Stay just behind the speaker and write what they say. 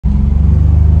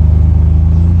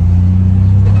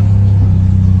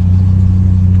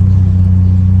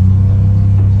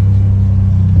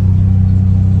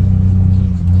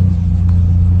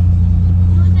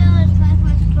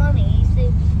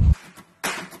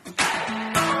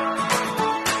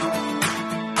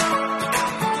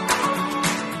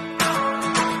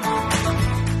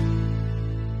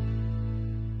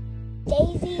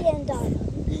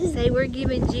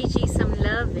giving Gigi some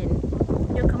loving.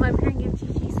 You'll come over here and give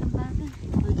Gigi some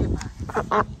loving?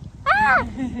 Ah!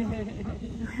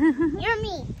 You're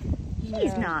mean.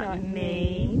 She's not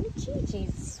mean.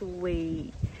 Gigi's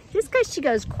sweet. Just because she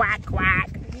goes quack, quack,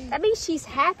 that means she's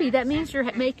happy. That means you're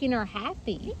making her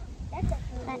happy. That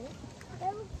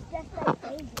was just like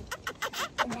baby.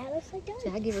 And that was like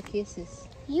Should I give her kisses?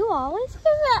 You always give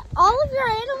all of your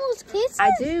animals kisses? I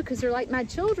do, because they're like my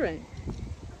children.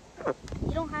 You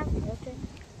don't have children.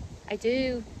 I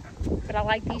do, but I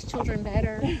like these children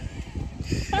better.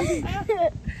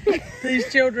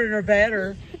 These children are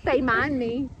better. They mind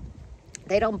me.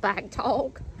 They don't back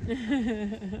talk.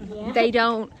 Yeah. They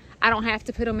don't. I don't have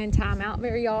to put them in timeout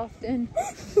very often.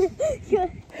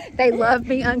 They love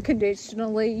me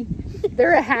unconditionally.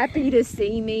 They're happy to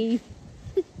see me.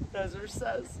 Those are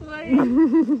so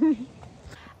sweet.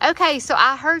 Okay, so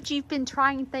I heard you've been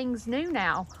trying things new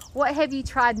now. What have you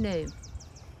tried new?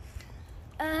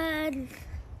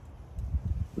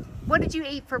 What did you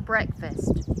eat for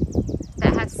breakfast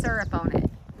that has syrup on it?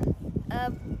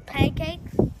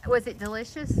 Pancakes. Was it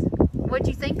delicious? What'd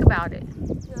you think about it?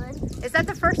 Good. Is that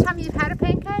the first time you've had a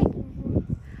pancake?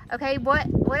 Mm-hmm. Okay, what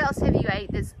else have you ate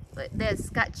that's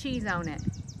got cheese on it?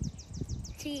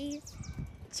 Cheese.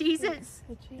 Cheez-Its?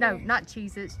 No, not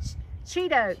Cheez-Its.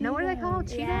 Cheetos. No, what are they called?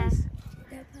 Yeah. Cheetos?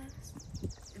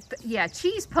 Yeah,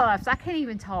 cheese puffs. I can't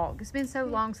even talk. It's been so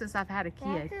long since I've had a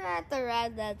kid. I have to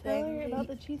ride that Tell thing. her about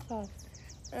the cheese puffs.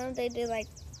 They do like,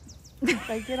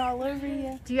 They get all over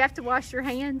you. Do you have to wash your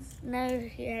hands? no,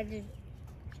 you had to,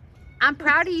 I'm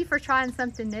proud of you for trying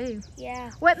something new.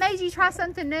 yeah. What made you try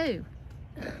something new?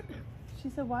 She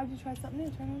said, why'd you try something new?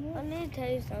 Try something I new. need to tell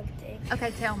you something.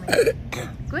 Okay, tell me.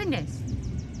 Goodness.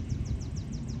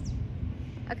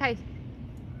 Okay.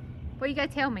 What you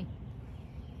gotta tell me?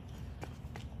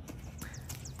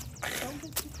 Don't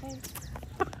get too close.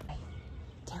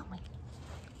 Tell me.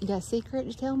 You got a secret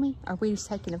to tell me? Or are we just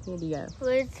taking a video?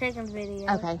 We're taking a video.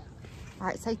 Okay. All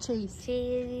right, say cheese.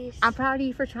 Cheese. I'm proud of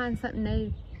you for trying something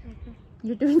new.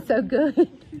 You're doing so good.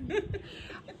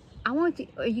 I want you,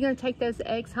 are you gonna take those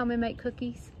eggs home and make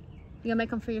cookies? You gonna make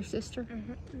them for your sister?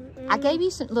 I gave you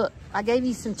some, look, I gave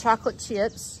you some chocolate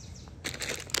chips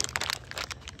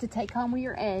to take home with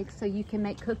your eggs so you can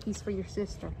make cookies for your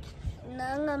sister. No,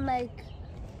 I'm gonna make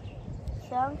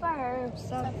some for her,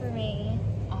 some for me.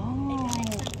 Oh.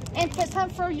 And put some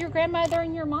for your grandmother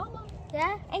and your mama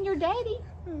Yeah? and your daddy.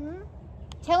 Mm-hmm.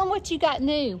 Tell them what you got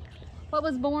new. What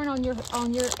was born at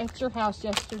your house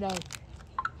yesterday?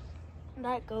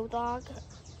 That go dog.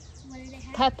 What did it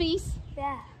have? Puppies?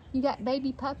 Yeah. You got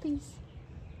baby puppies?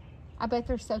 I bet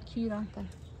they're so cute, aren't they?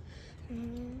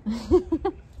 Mm-hmm.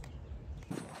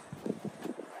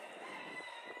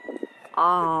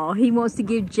 Oh, he wants to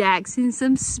give Jaxson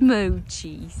some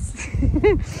smoochies.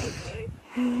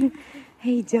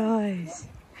 He does.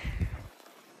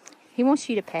 He wants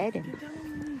you to pet him.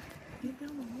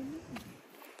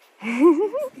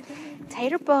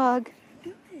 Tater bug.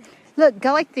 Look,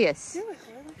 go like this. Do it,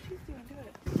 girl. Like she's doing. Do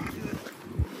it.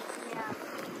 Yeah.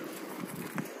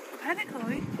 Pat it,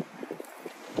 Chloe.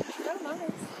 So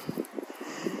nice.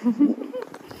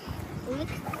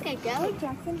 Looks like a Hey, goat.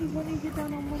 Jaxson, he's letting you get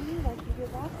down on one knee like you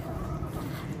did last time.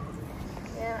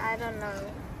 Yeah, I don't know.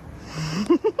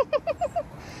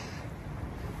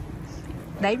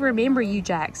 They remember you,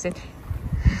 Jaxson.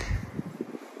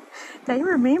 They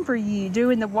remember you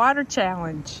doing the water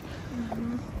challenge.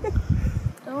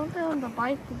 Don't tell him to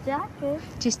bite the jacket.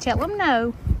 Just tell them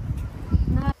no.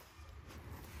 No.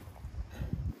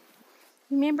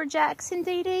 Remember Jaxson,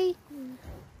 Dee Dee?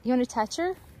 You want to touch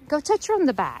her? Go touch her on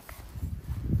the back.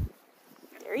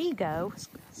 There you go.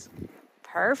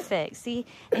 Perfect. See,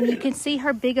 and you can see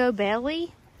her big old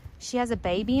belly. She has a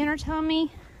baby in her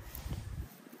tummy.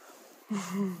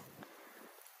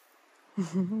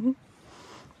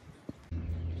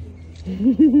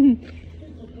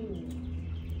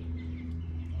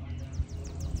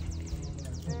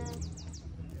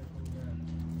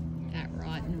 That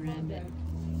rotten rabbit.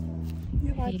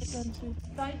 You like it, don't you?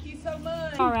 Thank you so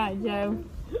much. All right, Joe.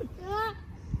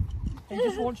 They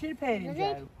just want you to pet him, Is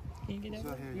Joe.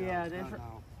 So here you Yeah, go. that's I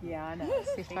know. Yeah, I know.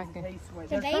 See if I can-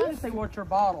 They're trying to see what your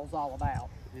bottle's all about.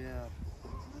 Yeah.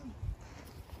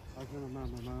 I can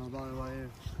remember my own body right here.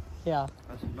 Yeah,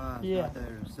 That's mine Yeah. right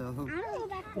there. So,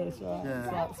 that's right.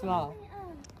 Yeah. It's small.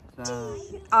 so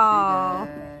Oh,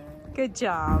 good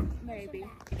job. Maybe.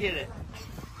 Get it.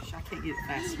 I can't get it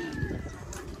fast enough.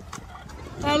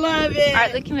 I love it. All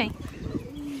right, look at me.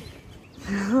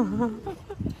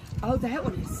 Oh, that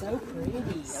one is so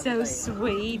pretty. So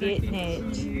sweet, isn't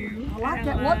it? I like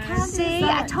that. What kind is See,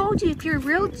 I that? told you if you're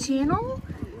real gentle,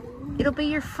 It'll be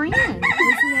your friend.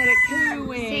 Listen at it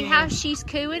cooing. See how she's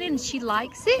cooing and she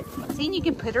likes it? See, and you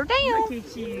can put her down. Look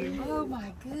at you. Oh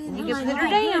my goodness. You can put her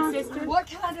down. What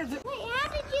kind of... Wait, how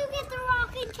did you get the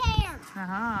rocking chair?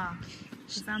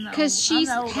 Because she's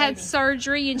had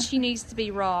surgery and she needs to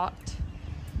be rocked.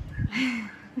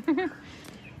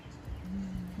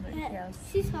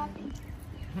 She's rocking.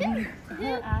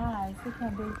 Her eyes, look how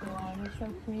big they are. They're so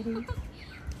pretty.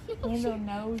 Her little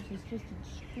nose is just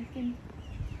streaking.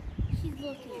 She's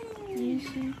looking. Is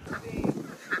she?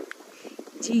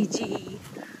 Gigi.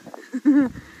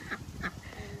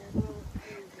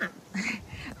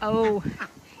 Oh,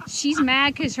 she's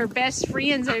mad because her best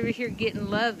friend's over here getting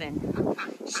loving.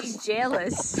 She's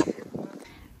jealous.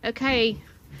 Okay,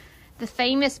 the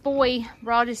famous boy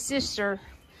brought his sister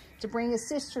to bring his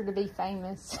sister to be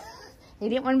famous. He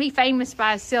didn't want to be famous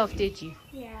by himself, did you?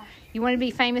 Yeah. You want to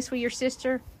be famous with your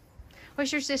sister?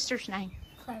 What's your sister's name?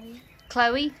 Chloe.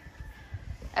 Chloe?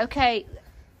 Okay,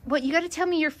 well, you got to tell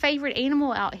me your favorite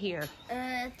animal out here.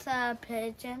 It's a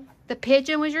pigeon. The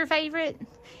pigeon was your favorite?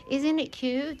 Isn't it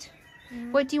cute?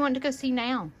 Mm. What do you want to go see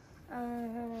now?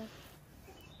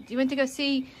 Do you want to go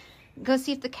see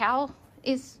if the cow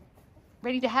is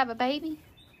ready to have a baby?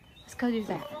 Let's go do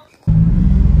that.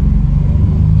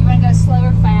 You want to go slow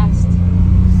or fast?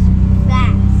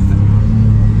 Fast.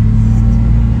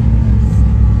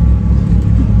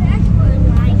 That's more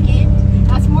like it.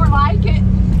 That's more like it.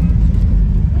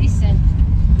 Listen,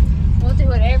 we'll do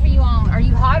whatever you want. Are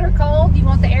you hot or cold? Do you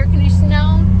want the air conditioning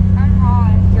on? I'm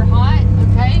hot. You're hot?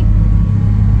 Okay.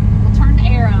 We'll turn the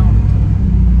air on.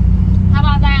 How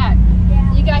about that?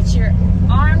 Yeah. You got your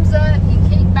arms up, you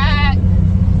kick back.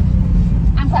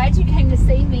 I'm glad you came to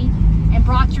see me and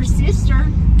brought your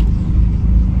sister.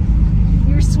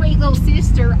 Your sweet little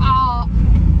sister. Aw,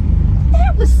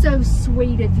 that was so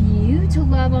sweet of you to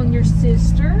love on your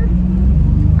sister.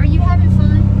 Are you having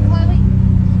fun, Chloe?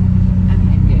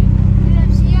 Okay, good. Yeah,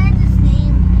 she had this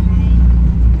name.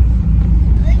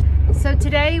 So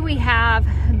today we have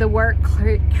the work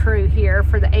crew here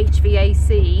for the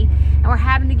HVAC, and we're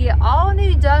having to get all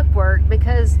new ductwork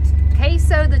because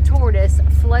Queso the tortoise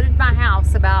flooded my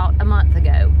house about a month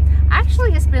ago.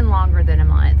 Actually, it's been longer than a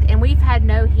month, and we've had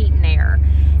no heat and air.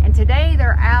 And today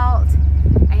they're out,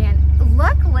 and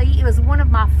luckily it was one of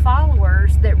my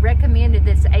followers that recommended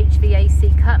this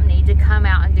HVAC company to come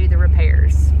out and do the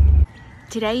repairs.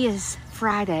 Today is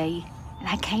Friday, and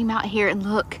I came out here and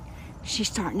look, she's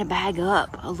starting to bag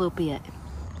up a little bit.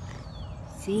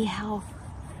 See how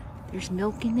there's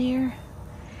milk in there?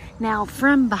 Now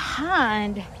from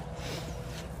behind,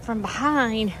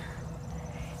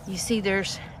 you see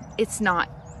it's not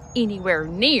anywhere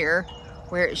near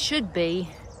where it should be.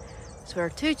 That's what our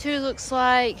tutu looks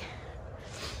like.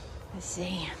 Let's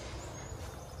see.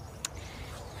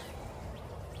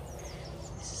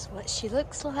 This is what she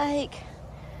looks like.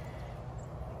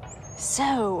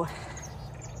 So,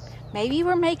 maybe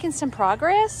we're making some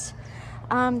progress.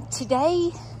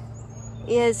 Today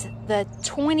is the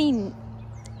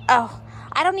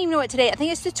I don't even know what today, I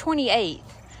think it's the 28th.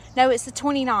 No, it's the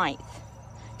 29th.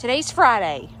 Today's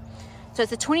Friday. So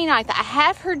it's the 29th. I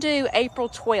have her due April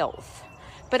 12th.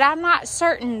 But I'm not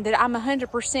certain that I'm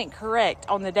 100% correct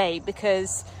on the date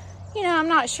because, you know, I'm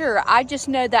not sure. I just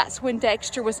know that's when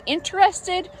Dexter was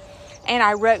interested and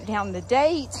I wrote down the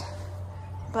date.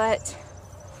 But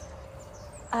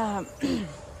I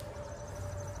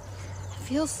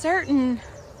feel certain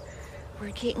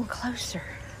we're getting closer.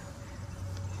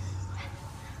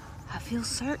 I feel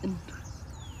certain.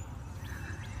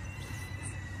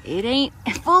 It ain't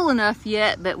full enough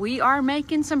yet, but we are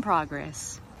making some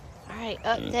progress. All right,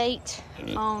 update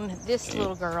on this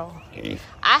little girl.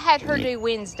 I had her due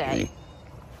Wednesday.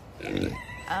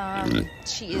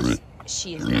 She is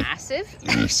massive.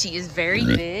 She is very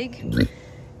big.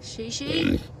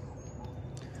 She.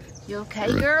 You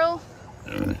okay, girl?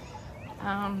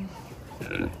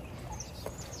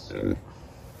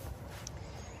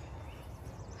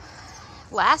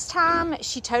 Last time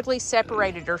she totally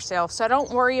separated herself, so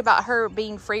don't worry about her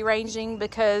being free ranging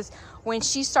because when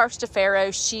she starts to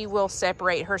farrow, she will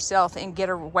separate herself and get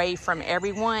away from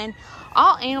everyone.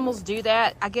 All animals do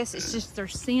that. I guess it's just their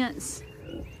sense.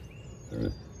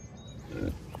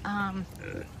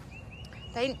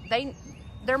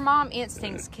 Their mom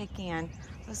instincts kick in.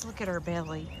 Let's look at her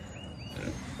belly.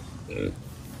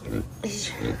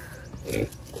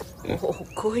 Oh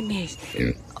goodness!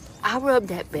 I rubbed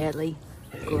that belly.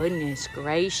 Goodness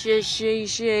gracious,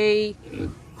 she.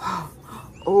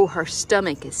 Oh, her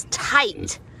stomach is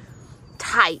tight.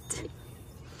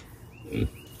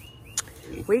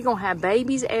 We're gonna have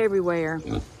babies everywhere.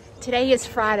 Today is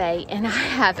Friday, and I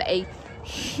have a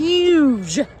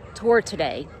huge tour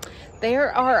today.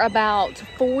 There are about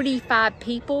 45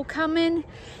 people coming.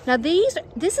 Now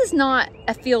this is not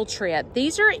a field trip.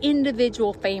 These are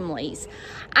individual families.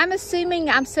 I'm assuming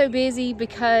I'm so busy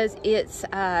because it's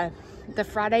the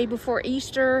Friday before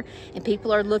Easter and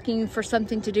people are looking for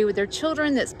something to do with their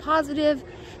children that's positive.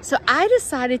 So I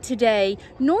decided today,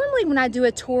 normally when I do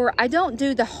a tour, I don't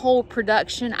do the whole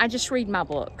production, I just read my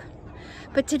book.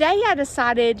 But today I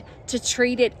decided to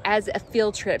treat it as a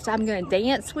field trip. So I'm gonna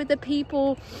dance with the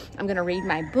people, I'm gonna read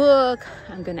my book,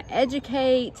 I'm gonna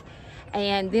educate,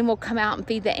 and then we'll come out and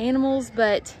feed the animals.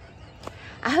 But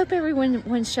I hope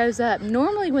everyone shows up.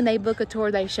 Normally when they book a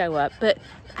tour, they show up, but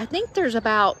I think there's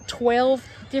about 12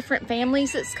 different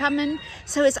families that's coming.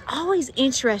 So it's always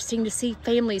interesting to see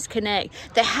families connect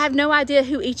that have no idea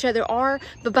who each other are,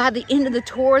 but by the end of the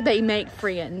tour, they make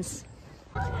friends.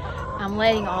 I'm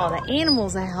letting all the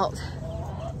animals out.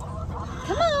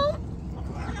 Come on.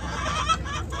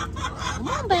 Come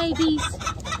on, babies.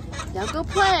 Y'all go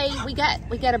play. We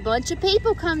got a bunch of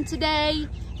people come today.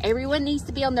 Everyone needs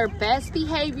to be on their best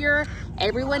behavior.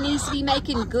 Everyone needs to be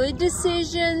making good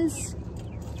decisions.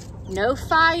 No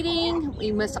fighting.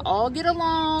 We must all get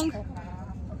along.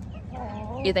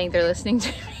 You think they're listening to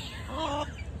me?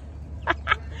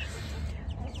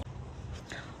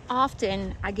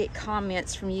 Often I get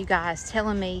comments from you guys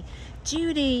telling me,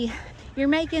 Judy, you're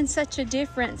making such a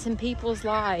difference in people's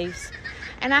lives.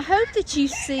 And I hope that you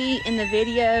see in the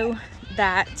video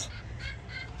that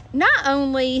not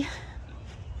only,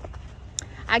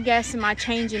 I guess, am I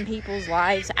changing people's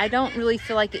lives, I don't really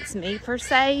feel like it's me per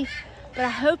se, but I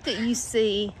hope that you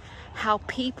see how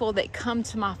people that come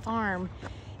to my farm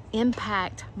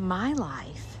impact my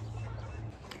life.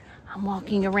 I'm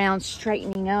walking around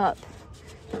straightening up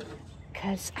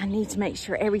because I need to make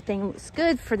sure everything looks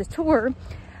good for the tour.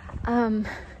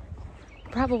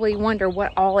 Probably wonder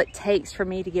what all it takes for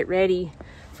me to get ready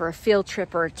for a field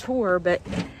trip or a tour, but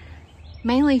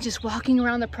mainly just walking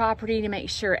around the property to make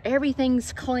sure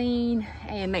everything's clean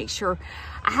and make sure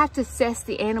I have to assess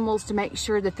the animals to make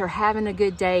sure that they're having a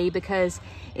good day, because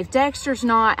if Dexter's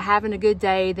not having a good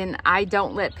day, then I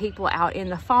don't let people out in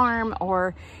the farm.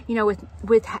 Or, you know,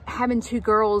 with having two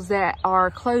girls that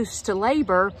are close to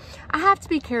labor, I have to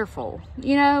be careful.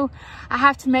 You know, I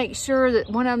have to make sure that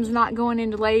one of them's not going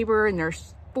into labor and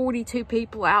there's 42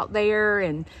 people out there.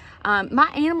 And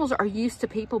my animals are used to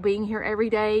people being here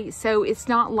every day. So it's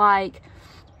not like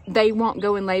they won't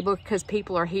go in labor because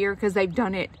people are here, because they've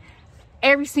done it.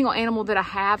 Every single animal that I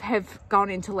have gone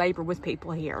into labor with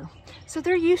people here. So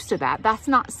they're used to that. That's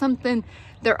not something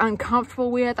they're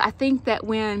uncomfortable with. I think that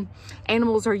when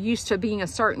animals are used to being a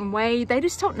certain way, they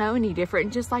just don't know any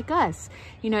different, just like us.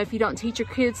 You know, if you don't teach your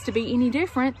kids to be any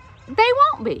different, they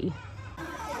won't be.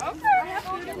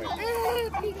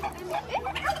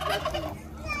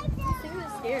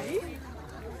 Scary.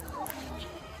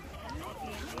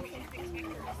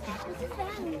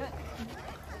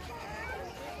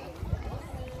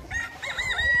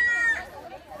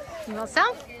 You want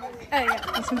some? Oh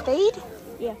yeah. Want some feed?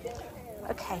 Yeah.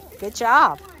 Okay, good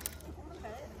job.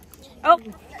 Oh,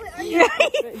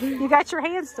 you got your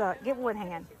hand stuck. Get one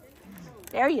hand.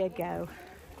 There you go.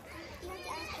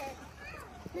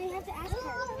 No, you have to ask her.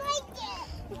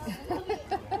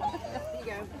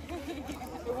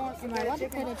 Am I allowed to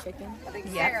pet a chicken?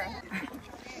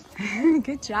 Yep.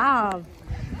 Good job.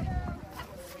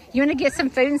 You want to get some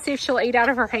food and see if she'll eat out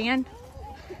of her hand?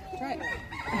 Try it.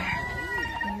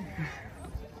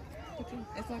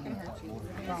 It's not going to hurt you.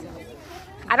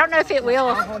 I don't know if it will.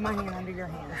 I'll hold my hand under your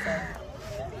hand.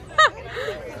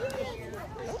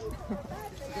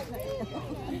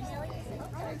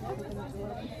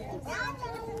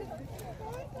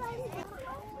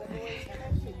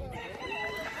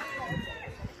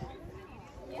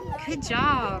 Good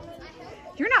job.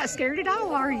 You're not scared at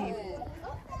all, are you?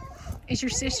 Is your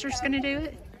sister's going to do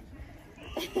it?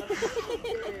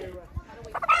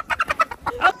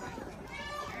 Oh.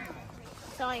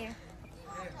 Sawyer.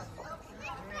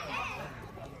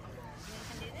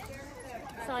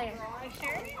 Sawyer.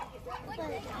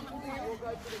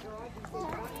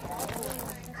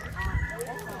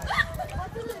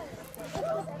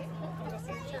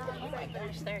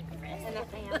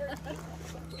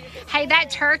 Hey, that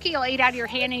turkey will eat out of your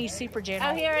hand and he's super gentle.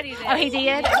 Oh, he already did. Oh, he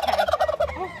did? Okay.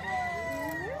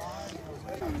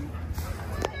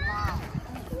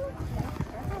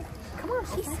 Come on,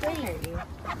 she's scared.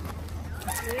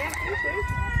 Yeah,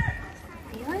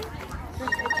 Feel it?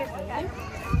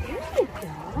 There you go.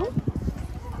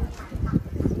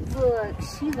 Look,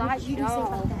 she likes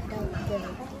y'all.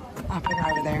 I'll put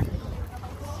her over there.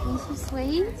 Is she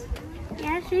sweet?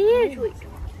 she is sweet.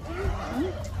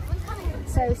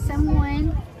 So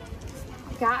someone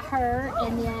got her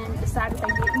and then decided they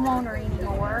didn't want her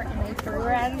anymore, and they threw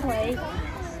her out of the lake.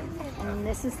 And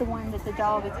this is the one that the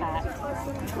dog attacked.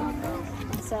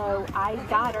 And so I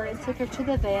got her and took her to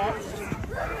the vet.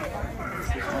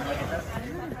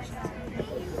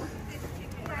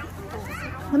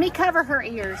 Let me cover her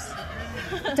ears.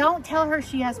 Don't tell her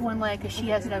she has one leg because she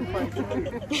has no clue.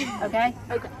 Okay?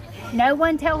 Okay. No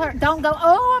one tell her. Don't go,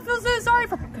 oh, I feel so sorry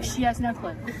for her, because she has no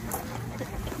clue.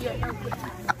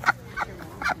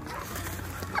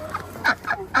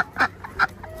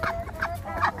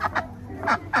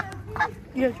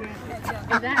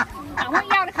 I want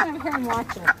y'all to come over here and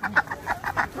watch her.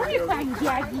 Come here, Quaggy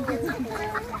Jackie.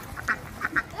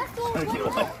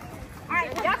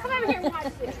 Alright, y'all come over here and watch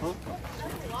this.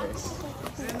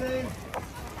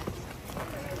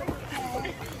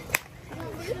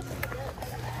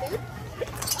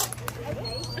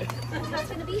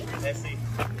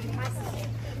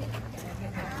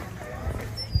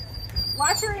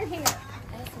 Watch her in here.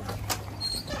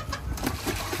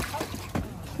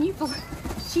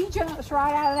 She jumps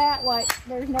right out of that like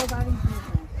there's nobody here.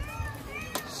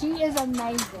 She is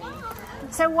amazing.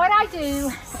 So what I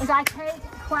do is I take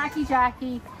Quacky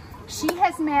Jackie. She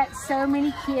has met so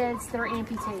many kids that are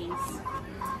amputees.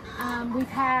 We've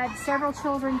had several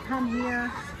children come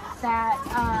here that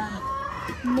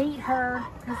meet her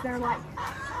because they're like,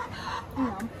 you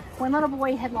know, one little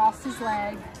boy had lost his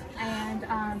leg, and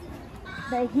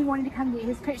he wanted to come get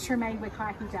his picture made with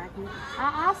Quacky Jackie.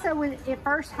 I also, when it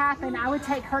first happened, I would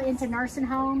take her into nursing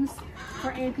homes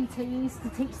for amputees to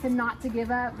teach them not to give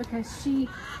up, because she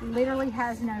literally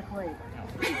has no clue.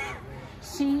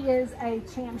 She is a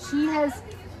champ.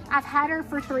 I've had her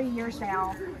for 3 years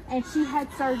now, and she had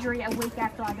surgery a week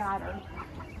after I got her.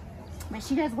 But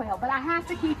she does well. But I have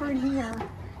to keep her in here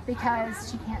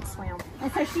because she can't swim.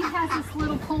 And so she has this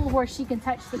little pool where she can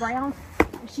touch the ground,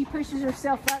 and she pushes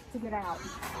herself up to get out.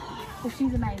 So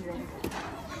she's amazing.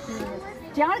 She is.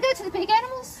 Do y'all want to go to the big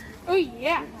animals? Oh,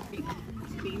 yeah.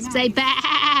 Say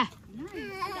bah!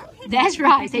 That's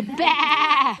right. Say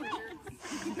bah!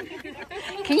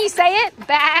 Can you say it?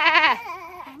 Bah!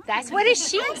 That's what a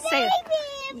sheep says.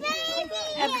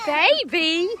 A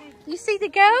baby? You see the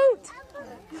goat?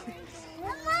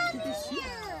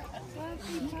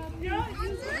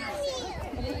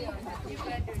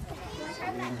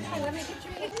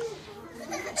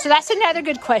 So that's another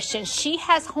good question. She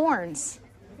has horns.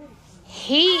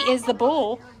 He is the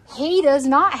bull. He does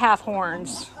not have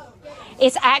horns.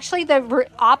 It's actually the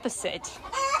opposite.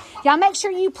 Y'all make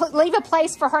sure you leave a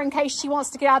place for her in case she wants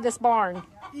to get out of this barn.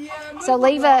 So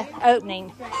leave a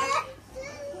opening.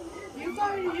 You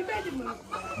better move.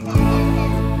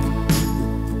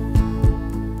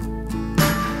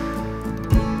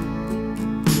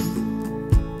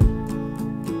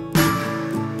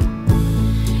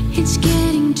 It's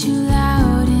getting too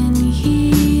loud in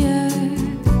here.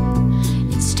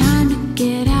 It's time to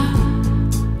get out.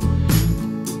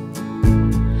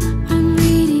 I'm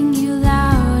reading you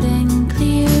loud and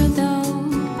clear, though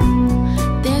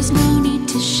there's no need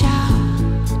to shout.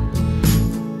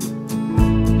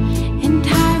 And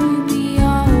time will be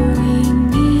all we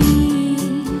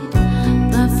need.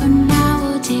 But for now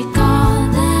we'll take all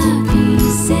the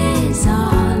pieces,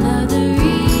 all of the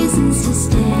reasons to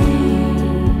stay.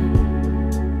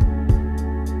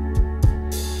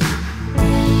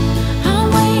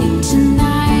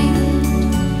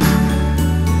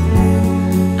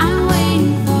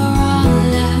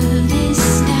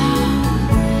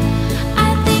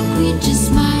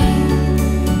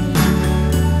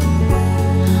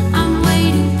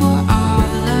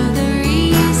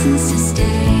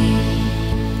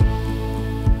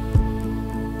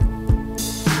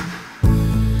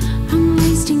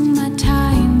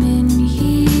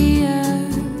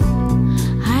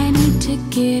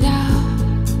 Get out.